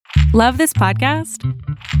Love this podcast?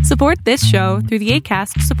 Support this show through the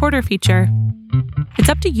Acast supporter feature. It's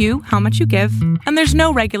up to you how much you give, and there's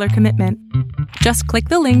no regular commitment. Just click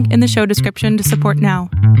the link in the show description to support now.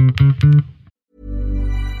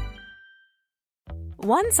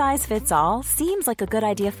 One size fits all seems like a good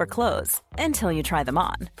idea for clothes until you try them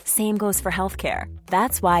on. Same goes for healthcare.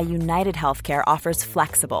 That's why United Healthcare offers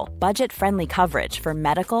flexible, budget-friendly coverage for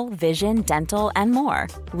medical, vision, dental, and more.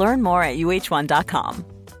 Learn more at uh1.com.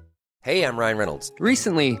 Hey, I'm Ryan Reynolds.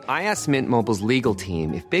 Recently, I asked Mint Mobile's legal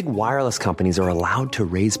team if big wireless companies are allowed to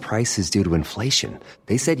raise prices due to inflation.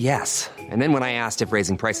 They said yes. And then when I asked if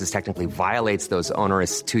raising prices technically violates those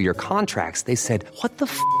onerous two-year contracts, they said, "What the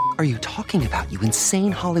f*** are you talking about, you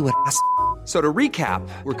insane Hollywood ass?" So to recap,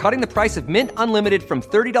 we're cutting the price of Mint Unlimited from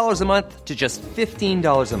 $30 a month to just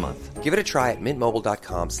 $15 a month. Give it a try at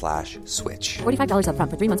mintmobile.com/switch. $45 up front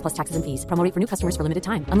for 3 months plus taxes and fees. Promo rate for new customers for limited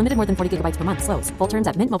time. Unlimited more than 40 gigabytes per month. Slows full terms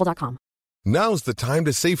at mintmobile.com. Now's the time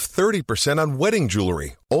to save 30% on wedding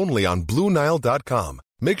jewelry, only on BlueNile.com.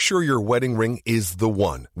 Make sure your wedding ring is the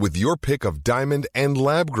one with your pick of diamond and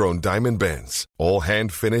lab-grown diamond bands, all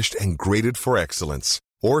hand-finished and graded for excellence.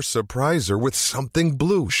 Or surprise her with something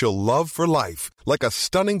blue she'll love for life, like a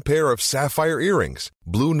stunning pair of sapphire earrings.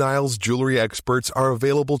 Blue Nile's jewelry experts are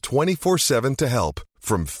available 24/7 to help,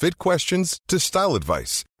 from fit questions to style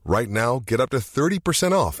advice. Right now, get up to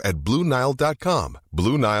 30% off at BlueNile.com.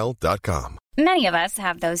 BlueNile.com. Many of us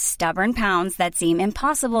have those stubborn pounds that seem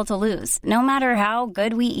impossible to lose, no matter how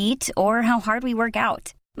good we eat or how hard we work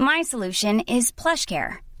out. My solution is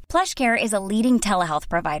PlushCare. PlushCare is a leading telehealth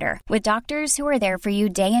provider with doctors who are there for you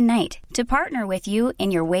day and night to partner with you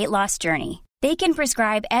in your weight loss journey. They can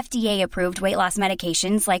prescribe FDA-approved weight loss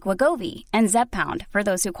medications like Wegovy and Zepbound for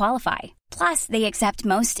those who qualify. Plus, they accept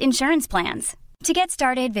most insurance plans. To get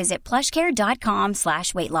started, visit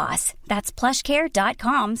plushcare.com/weightloss. That's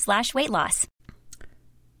plushcare.com/weightloss.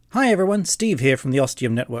 Hi everyone, Steve here from the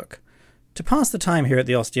Ostium Network. To pass the time here at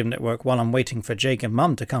the Ostium Network while I'm waiting for Jake and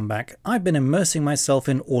Mum to come back, I've been immersing myself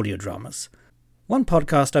in audio dramas. One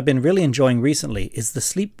podcast I've been really enjoying recently is The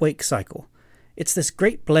Sleep-Wake Cycle. It's this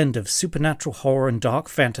great blend of supernatural horror and dark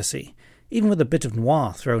fantasy, even with a bit of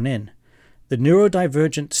noir thrown in. The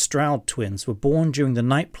neurodivergent Stroud twins were born during the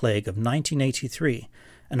night plague of 1983,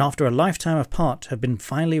 and after a lifetime apart have been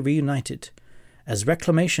finally reunited. As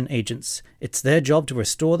reclamation agents, it's their job to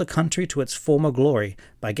restore the country to its former glory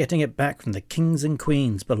by getting it back from the kings and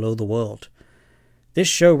queens below the world. This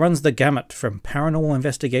show runs the gamut from paranormal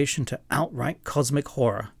investigation to outright cosmic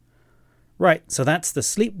horror. Right, so that's The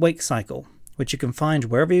Sleep-Wake Cycle, which you can find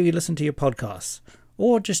wherever you listen to your podcasts,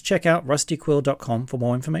 or just check out rustyquill.com for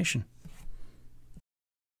more information.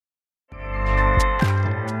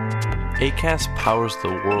 Acast powers the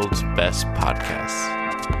world's best podcasts.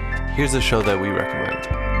 Here's a show that we recommend.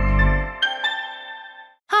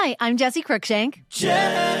 Hi, I'm Jessie Cruikshank. Jessie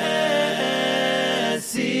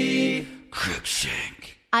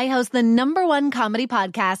Cruikshank. I host the #1 comedy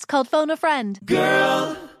podcast called Phone a Friend.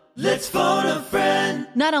 Girl, let's phone a friend.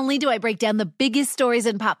 Not only do I break down the biggest stories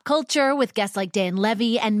in pop culture with guests like Dan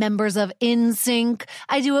Levy and members of NSYNC,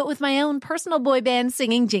 I do it with my own personal boy band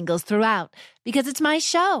singing jingles throughout. Because it's my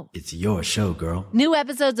show. It's your show, girl. New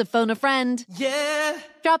episodes of Phone a Friend. Yeah.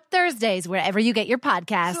 Drop Thursdays wherever you get your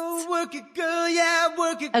podcasts. So work it, girl, yeah,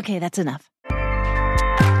 work it. Okay, that's enough.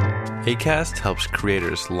 Acast helps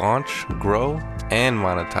creators launch, grow, and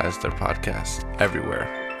monetize their podcasts everywhere.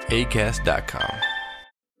 Acast.com.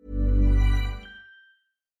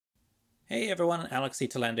 Hey everyone, Alex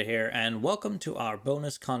Italander here, and welcome to our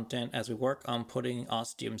bonus content as we work on putting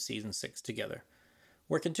Ostium Season 6 together.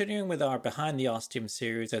 We're continuing with our Behind the Ostium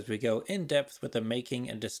series as we go in-depth with the making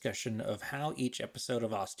and discussion of how each episode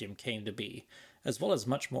of Ostium came to be, as well as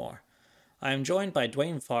much more. I am joined by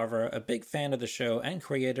Dwayne Farver, a big fan of the show and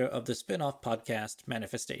creator of the spin-off podcast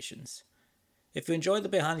Manifestations. If you enjoy the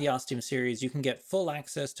Behind the Ostium series, you can get full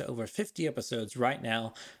access to over 50 episodes right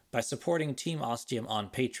now by supporting Team Ostium on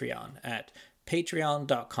Patreon at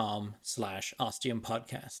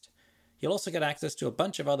patreon.com/ostiumpodcast. You'll also get access to a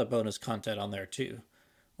bunch of other bonus content on there too.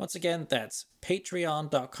 Once again, that's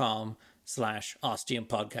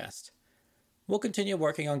patreon.com/ostiumpodcast. We'll continue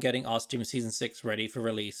working on getting Ostium Season 6 ready for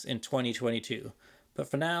release in 2022. But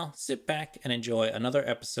for now, sit back and enjoy another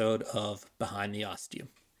episode of Behind the Ostium.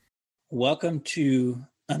 Welcome to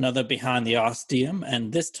another Behind the Ostium,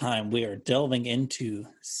 and this time we are delving into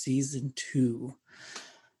Season 2.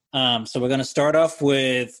 So we're going to start off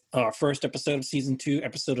with our first episode of Season 2,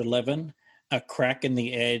 Episode 11, A Crack in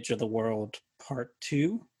the Edge of the World, Part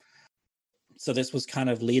 2. So this was kind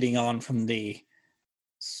of leading on from the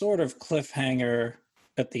sort of cliffhanger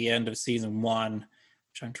at the end of Season 1,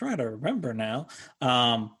 which I'm trying to remember now,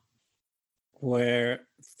 where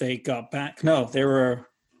they got back. No, they were.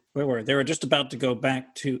 They were just about to go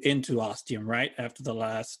back into Ostium, right? After the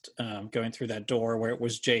last going through that door where it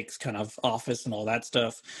was Jake's kind of office and all that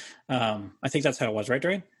stuff. I think that's how it was, right,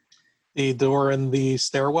 Dwayne? The door in the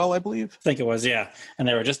stairwell, I believe. I think it was, yeah. And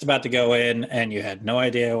they were just about to go in, and you had no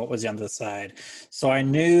idea what was on the other side. So I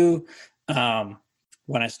knew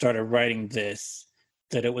when I started writing this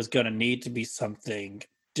that it was going to need to be something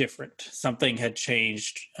different. Something had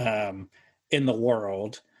changed in the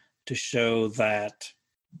world to show that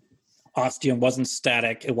Ostium wasn't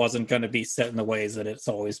static. It wasn't going to be set in the ways that it's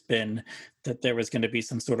always been, that there was going to be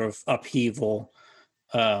some sort of upheaval.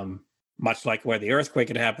 Much like where the earthquake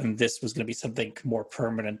had happened, this was going to be something more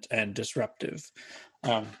permanent and disruptive.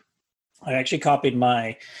 I actually copied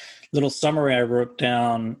my little summary I wrote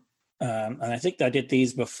down, and I think I did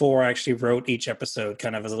these before I actually wrote each episode,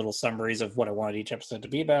 kind of as little summaries of what I wanted each episode to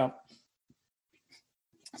be about.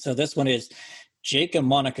 So this one is, Jake and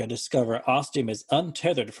Monica discover Ostium is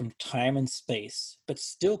untethered from time and space, but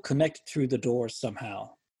still connected through the doors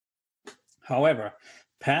somehow. However,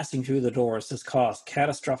 passing through the doors has caused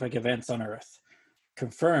catastrophic events on Earth.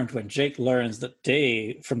 Confirmed when Jake learns that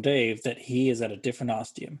Dave that he is at a different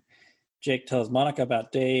Ostium. Jake tells Monica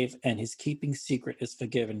about Dave, and his keeping secret is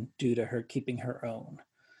forgiven due to her keeping her own.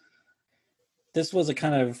 This was a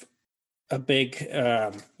kind of a big,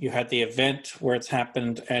 you had the event where it's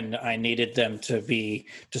happened, and I needed them to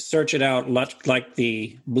search it out, like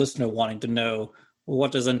the listener wanting to know, well,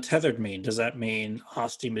 what does untethered mean? Does that mean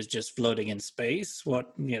Ostium is just floating in space?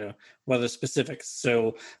 What are the specifics?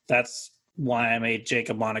 So that's why I made Jake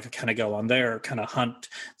and Monica kind of go on their kind of hunt.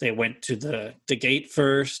 They went to the gate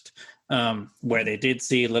first, where they did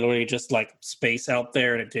see literally just like space out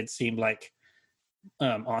there, and it did seem like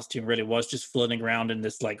Ostium really was just floating around in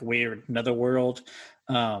this like weird netherworld.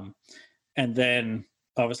 And then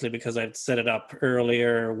obviously because I'd set it up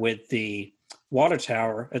earlier with the water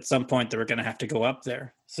tower, at some point they were going to have to go up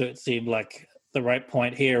there. So it seemed like the right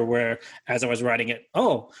point here where, as I was writing it,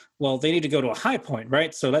 oh, well, they need to go to a high point,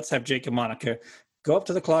 right? So let's have Jake and Monica go up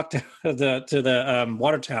to the clock to the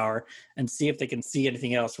water tower and see if they can see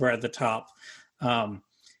anything else right at the top. And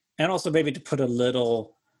also maybe to put a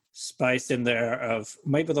little spice in there of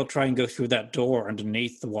maybe they'll try and go through that door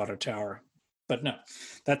underneath the water tower. But no,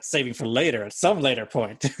 that's saving for later, at some later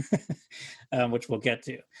point, which we'll get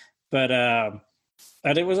to. But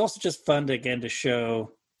and it was also just fun to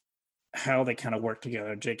show how they kind of work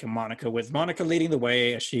together, Jake and Monica, with Monica leading the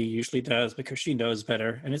way as she usually does because she knows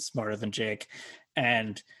better and is smarter than Jake,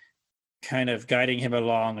 and kind of guiding him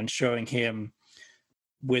along and showing him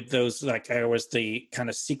with those, like I was the kind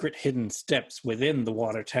of secret hidden steps within the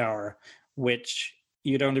water tower, which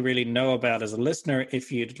you'd only really know about as a listener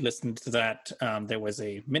if you'd listened to that. There was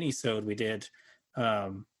a mini-sode we did,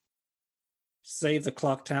 Save the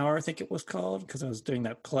Clock Tower, I think it was called, because I was doing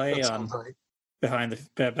that play on behind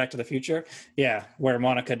the Back to the Future. Yeah, where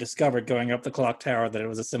Monica discovered going up the clock tower that it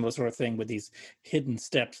was a similar sort of thing with these hidden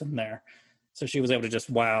steps in there. So she was able to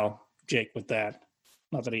just wow Jake with that.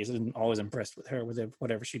 Not that he's always impressed with her with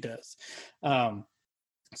whatever she does.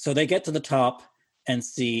 So they get to the top and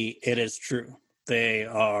see it is true. They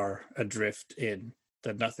are adrift in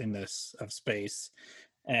the nothingness of space.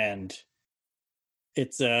 And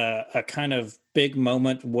it's a kind of big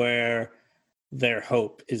moment where their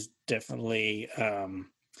hope is definitely, I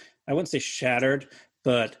wouldn't say shattered,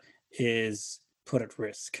 but is put at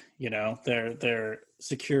risk. Their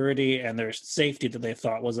security and their safety that they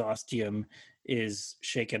thought was Ostium is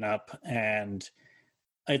shaken up. And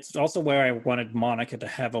it's also where I wanted Monica to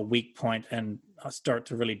have a weak point and start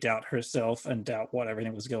to really doubt herself and doubt what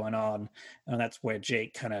everything was going on. And that's where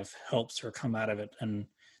Jake kind of helps her come out of it and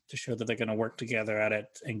to show that they're going to work together at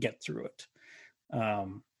it and get through it.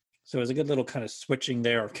 So it was a good little kind of switching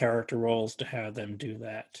there of character roles to have them do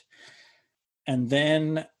that. And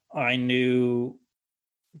then I knew,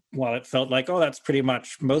 well, it felt like, oh, that's pretty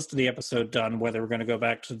much most of the episode done, whether we're going to go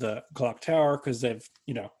back to the clock tower because they've,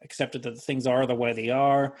 accepted that things are the way they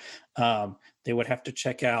are. They would have to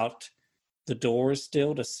check out the doors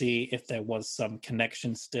still to see if there was some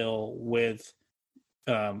connection still with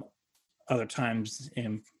other times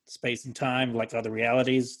in space and time, like other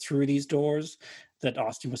realities through these doors, that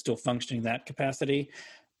Ostium was still functioning in that capacity.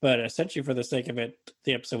 But essentially, for the sake of it,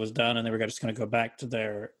 the episode was done, and they were just going to go back to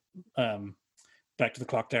their back to the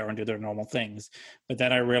clock tower and do their normal things. But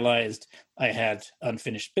then I realized I had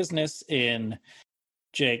unfinished business in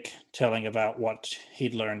Jake telling about what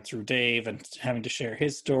he'd learned through Dave and having to share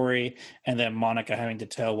his story, and then Monica having to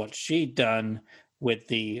tell what she'd done with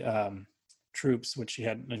the troops, which she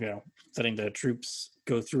had, setting the troops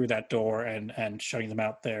go through that door and shutting them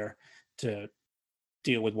out there to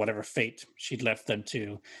deal with whatever fate she'd left them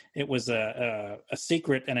to. It was a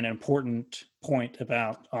secret and an important point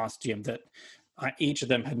about Ostium that each of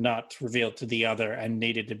them had not revealed to the other, and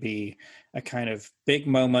needed to be a kind of big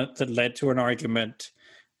moment that led to an argument,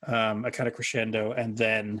 a kind of crescendo, and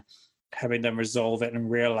then having them resolve it and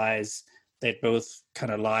realize they'd both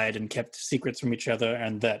kind of lied and kept secrets from each other,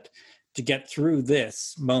 and that to get through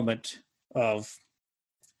this moment of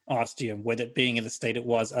Ostium, with it being in the state it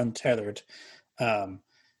was, untethered,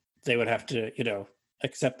 they would have to,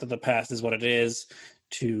 accept that the past is what it is,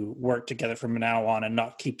 to work together from now on and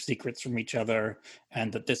not keep secrets from each other,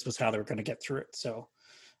 and that this was how they were going to get through it. So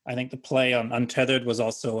I think the play on Untethered was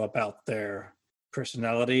also about their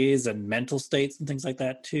personalities and mental states and things like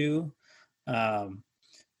that too.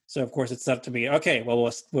 So of course it's up to be, okay,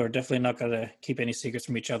 well, we're definitely not going to keep any secrets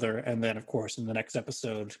from each other. And then of course in the next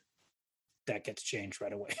episode, that gets changed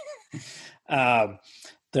right away.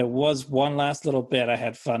 There was one last little bit I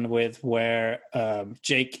had fun with where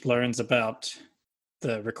Jake learns about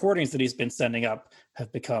the recordings that he's been sending up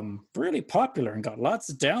have become really popular and got lots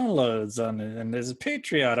of downloads on it, and there's a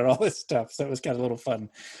Patreon and all this stuff. So it was kind of a little fun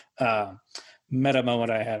meta moment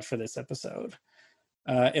I had for this episode.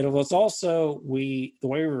 It was also, the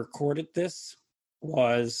way we recorded this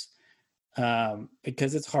was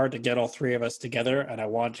because it's hard to get all three of us together, and I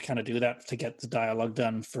wanted to kind of do that to get the dialogue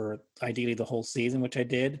done for ideally the whole season, which I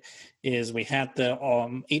did, is we had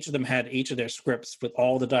each of them had each of their scripts with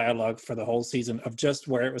all the dialogue for the whole season of just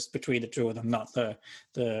where it was between the two of them, not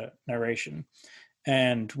the narration.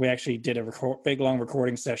 And we actually did a big long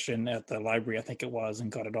recording session at the library, I think it was, and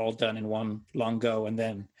got it all done in one long go, and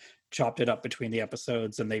then chopped it up between the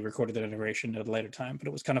episodes, and they recorded the narration at a later time. But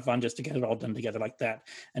it was kind of fun just to get it all done together like that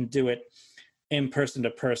and do it in person to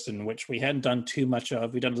person, which we hadn't done too much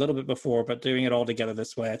of. We'd done a little bit before, but doing it all together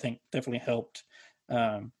this way, I think definitely helped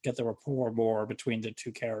get the rapport more between the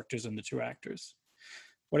two characters and the two actors.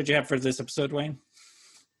 What did you have for this episode, Wayne?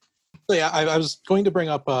 So yeah, I was going to bring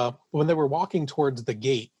up when they were walking towards the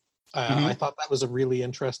gate, I thought that was a really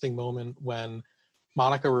interesting moment when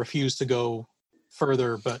Monica refused to go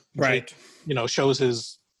further, but Jake, shows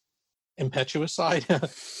his impetuous side.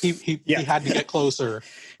 he had to get closer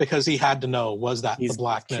because he had to know, was that the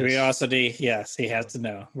blackness? Curiosity, yes, he has to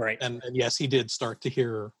know, right? And yes, he did start to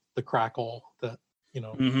hear the crackle that,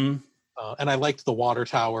 and I liked the water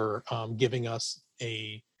tower giving us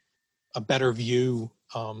a better view,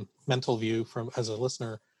 mental view as a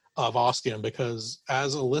listener of Ostium, because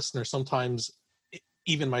as a listener, sometimes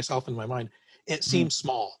even myself in my mind, it seems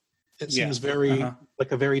small. It seems very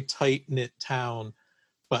like a very tight-knit town,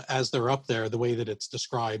 but as they're up there, the way that it's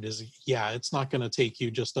described is, it's not going to take you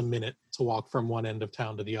just a minute to walk from one end of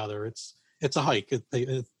town to the other. It's a hike.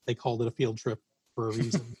 They called it a field trip for a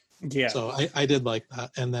reason. Yeah. So I did like that.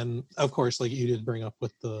 And then, of course, like you did bring up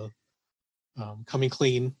with the coming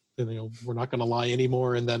clean, we're not going to lie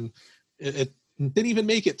anymore. And then it didn't even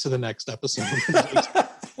make it to the next episode.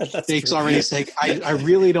 Jake's already saying, I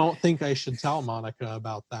really don't think I should tell Monica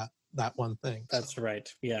about that one thing. That's right.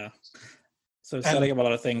 Yeah. So setting up a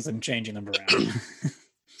lot of things and changing them around.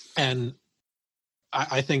 And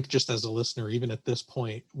I think just as a listener, even at this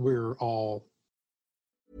point, we're all...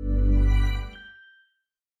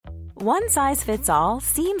 One size fits all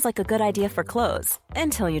seems like a good idea for clothes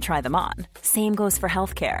until you try them on. Same goes for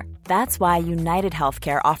healthcare. That's why United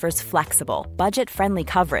Healthcare offers flexible, budget-friendly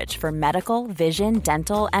coverage for medical, vision,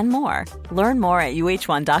 dental, and more. Learn more at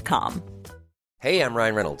uh1.com. Hey, I'm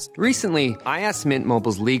Ryan Reynolds. Recently, I asked Mint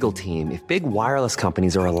Mobile's legal team if big wireless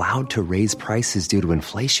companies are allowed to raise prices due to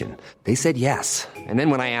inflation. They said yes. And then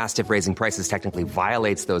when I asked if raising prices technically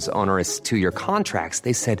violates those onerous two-year contracts,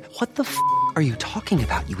 they said, "What the f*** are you talking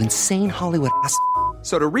about, you insane Hollywood ass?"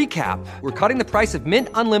 So to recap, we're cutting the price of Mint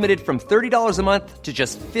Unlimited from $30 a month to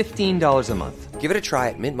just $15 a month. Give it a try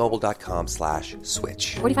at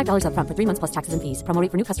mintmobile.com/switch. $45 up front for 3 months plus taxes and fees. Promo rate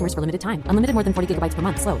for new customers for limited time. Unlimited more than 40 gigabytes per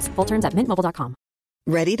month. Slows full terms at mintmobile.com.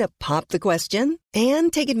 Ready to pop the question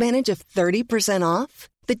and take advantage of 30% off?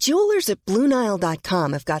 The jewelers at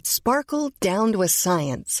BlueNile.com have got sparkle down to a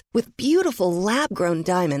science with beautiful lab-grown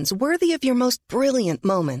diamonds worthy of your most brilliant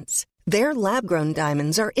moments. Their lab-grown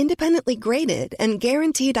diamonds are independently graded and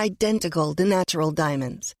guaranteed identical to natural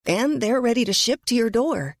diamonds. And they're ready to ship to your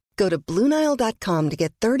door. Go to BlueNile.com to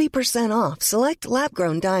get 30% off select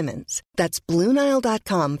lab-grown diamonds. That's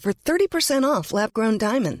BlueNile.com for 30% off lab-grown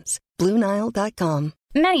diamonds. BlueNile.com.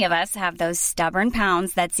 Many of us have those stubborn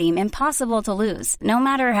pounds that seem impossible to lose, no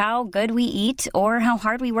matter how good we eat or how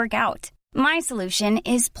hard we work out. My solution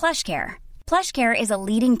is PlushCare. PlushCare is a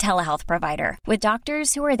leading telehealth provider with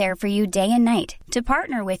doctors who are there for you day and night to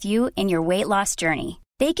partner with you in your weight loss journey.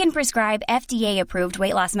 They can prescribe FDA-approved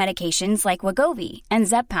weight loss medications like Wegovy and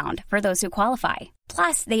Zepbound for those who qualify.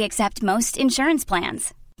 Plus, they accept most insurance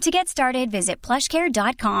plans. To get started, visit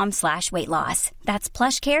plushcare.com/weight loss. That's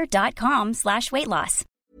plushcare.com/weight loss.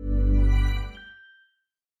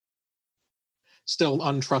 Still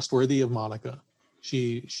untrustworthy of Monica.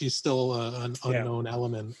 She's still an unknown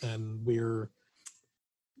element, and you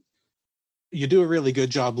do a really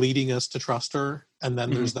good job leading us to trust her, and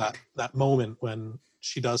then there's that moment when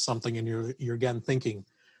she does something and you're again thinking,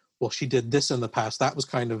 well, she did this in the past, that was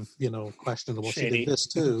kind of questionable. Shady. She did this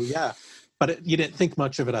too. Yeah, but you didn't think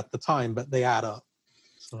much of it at the time, but they add up.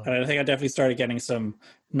 So. I think I definitely started getting some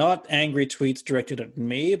not angry tweets directed at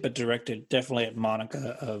me, but directed definitely at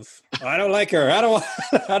Monica of, I don't like her. I don't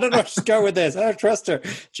know where to go with this. I don't trust her.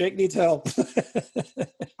 Jake needs help.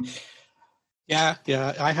 Yeah.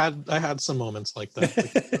 I had some moments like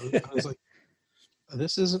that. I was like,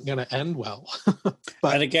 this isn't going to end well.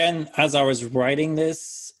 But and again, as I was writing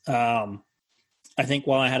this, I think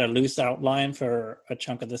while I had a loose outline for a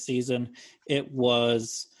chunk of the season, it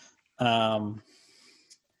was,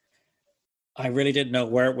 I really didn't know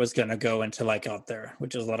where it was going to go until I got there,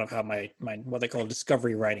 which is a lot of how my what they call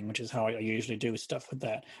discovery writing, which is how I usually do stuff with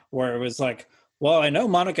that, where it was like, well, I know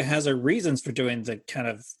Monica has her reasons for doing the kind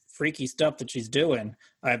of freaky stuff that she's doing.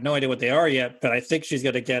 I have no idea what they are yet, but I think she's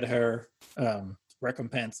going to get her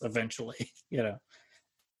recompense eventually.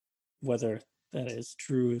 Whether that is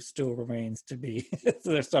true still remains to be.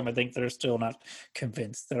 There's some, I think, that are still not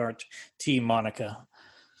convinced, that aren't Team Monica.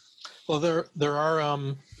 Well, there are.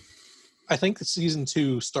 I think season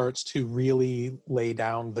 2 starts to really lay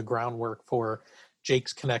down the groundwork for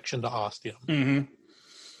Jake's connection to Ostium. Mm-hmm.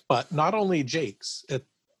 But not only Jake's.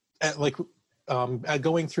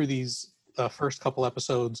 Going through these first couple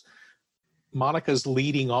episodes, Monica's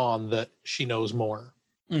leading on that she knows more,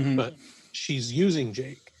 but she's using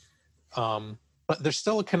Jake. But there's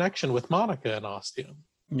still a connection with Monica and Ostium.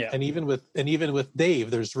 Yeah, and even with Dave,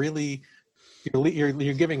 there's really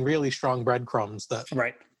you're giving really strong breadcrumbs that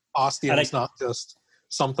right. Ostium is not just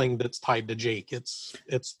something that's tied to Jake. It's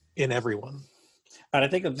in everyone. And I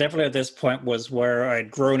think definitely at this point was where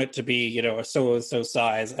I'd grown it to be, a so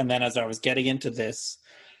size. And then as I was getting into this,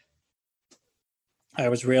 I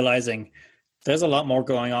was realizing there's a lot more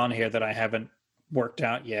going on here that I haven't worked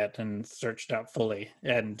out yet and searched out fully.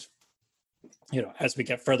 And, as we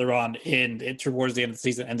get further on in towards the end of the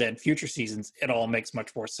season and then future seasons, it all makes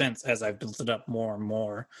much more sense as I've built it up more and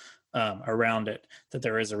more around it, that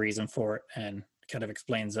there is a reason for it and kind of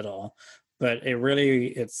explains it all. But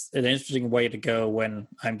it's an interesting way to go when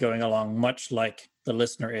I'm going along, much like the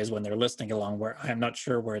listener is when they're listening along, where I'm not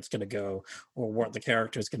sure where it's going to go or what the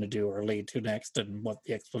character is going to do or lead to next and what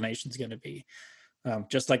the explanation is going to be.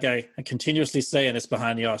 Just like I continuously say in this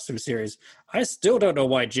Behind the Ostium series, I still don't know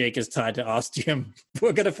why Jake is tied to Ostium.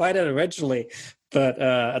 We're going to find out eventually. But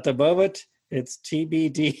at the moment, it's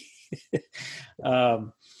TBD.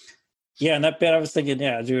 Yeah, and that bit I was thinking,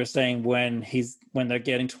 as you were saying, when they're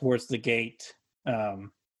getting towards the gate,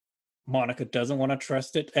 Monica doesn't want to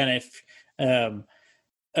trust it. And if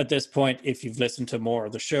at this point, if you've listened to more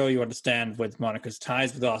of the show, you understand with Monica's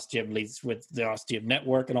ties with Ostium, leads with the Ostium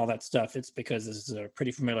network and all that stuff, it's because this is a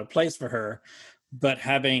pretty familiar place for her. But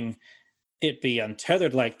having it be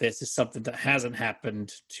untethered like this is something that hasn't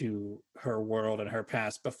happened to her world and her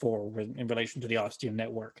past before in relation to the Ostium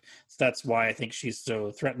network. So that's why I think she's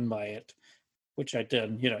so threatened by it, which I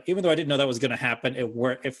did, even though I didn't know that was going to happen,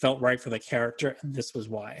 it felt right for the character, and this was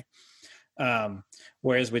why.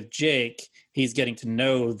 Whereas with Jake, he's getting to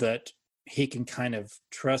know that he can kind of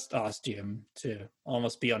trust Ostium to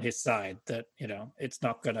almost be on his side, that, it's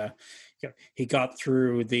not gonna, he got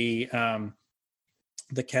through the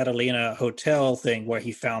Catalina hotel thing where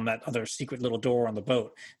he found that other secret little door on the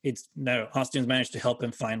boat. Ostium's managed to help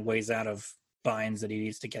him find ways out of binds that he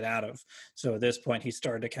needs to get out of. So at this point, he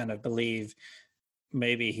started to kind of believe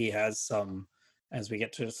maybe he has some, as we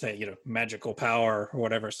get to say, magical power or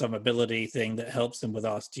whatever, some ability thing that helps him with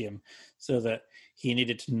Ostium, so that he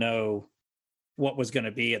needed to know what was going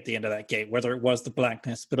to be at the end of that gate, whether it was the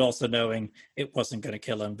blackness, but also knowing it wasn't going to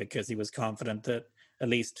kill him, because he was confident that at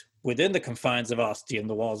least within the confines of Ostium,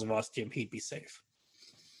 the walls of Ostium, he'd be safe.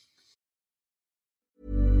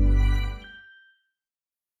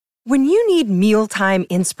 When you need mealtime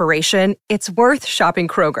inspiration, it's worth shopping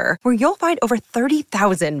Kroger, where you'll find over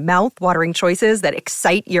 30,000 mouth-watering choices that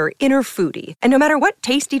excite your inner foodie. And no matter what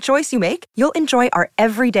tasty choice you make, you'll enjoy our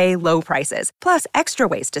everyday low prices, plus extra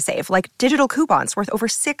ways to save, like digital coupons worth over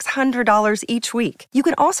 $600 each week. You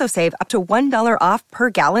can also save up to $1 off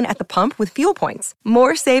per gallon at the pump with fuel points.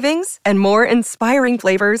 More savings and more inspiring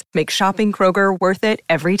flavors make shopping Kroger worth it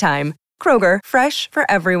every time. Kroger, fresh for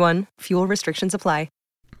everyone. Fuel restrictions apply.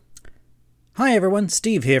 Hi everyone,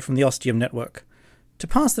 Steve here from the Ostium Network. To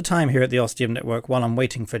pass the time here at the Ostium Network while I'm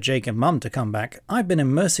waiting for Jake and Mum to come back, I've been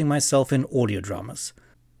immersing myself in audio dramas.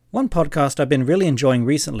 One podcast I've been really enjoying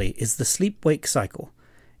recently is The Sleep-Wake Cycle.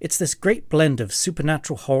 It's this great blend of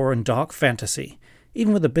supernatural horror and dark fantasy,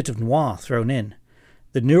 even with a bit of noir thrown in.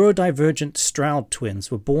 The neurodivergent Stroud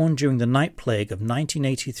twins were born during the night plague of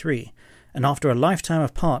 1983, and after a lifetime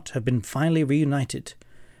apart have been finally reunited.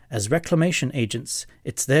 As reclamation agents,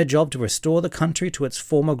 it's their job to restore the country to its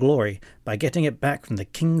former glory by getting it back from the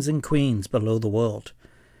kings and queens below the world.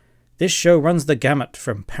 This show runs the gamut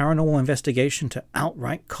from paranormal investigation to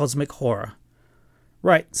outright cosmic horror.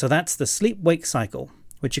 Right, so that's the Sleep-Wake Cycle,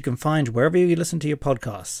 which you can find wherever you listen to your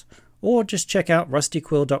podcasts, or just check out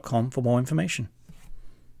rustyquill.com for more information.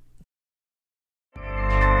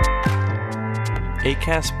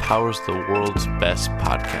 Acast powers the world's best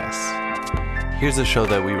podcasts. Here's a show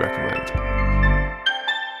that we recommend.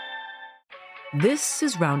 This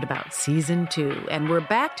is Roundabout Season 2, and we're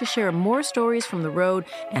back to share more stories from the road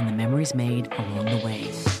and the memories made along the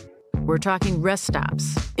way. We're talking rest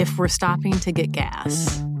stops. If we're stopping to get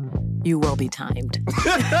gas, you will be timed.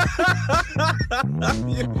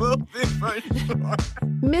 You will be for sure.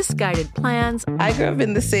 Misguided plans. I grew up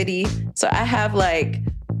in the city, so I have a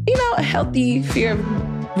healthy fear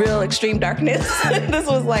of real extreme darkness. This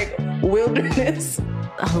was like wilderness.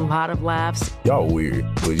 A lot of laughs. Y'all weird,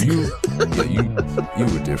 but you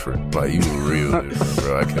were different. Like, you were real different,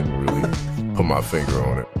 bro. I can't really put my finger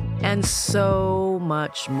on it. And so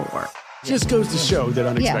much more. Just goes to show that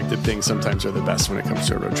unexpected things sometimes are the best when it comes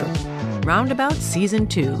to a road trip. Roundabout Season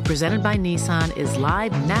 2, presented by Nissan, is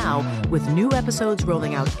live now with new episodes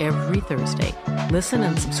rolling out every Thursday. Listen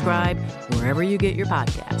and subscribe wherever you get your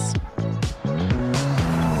podcasts.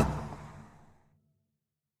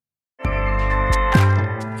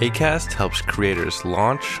 Acast helps creators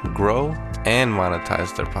launch, grow, and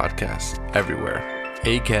monetize their podcasts everywhere.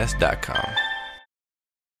 Acast.com.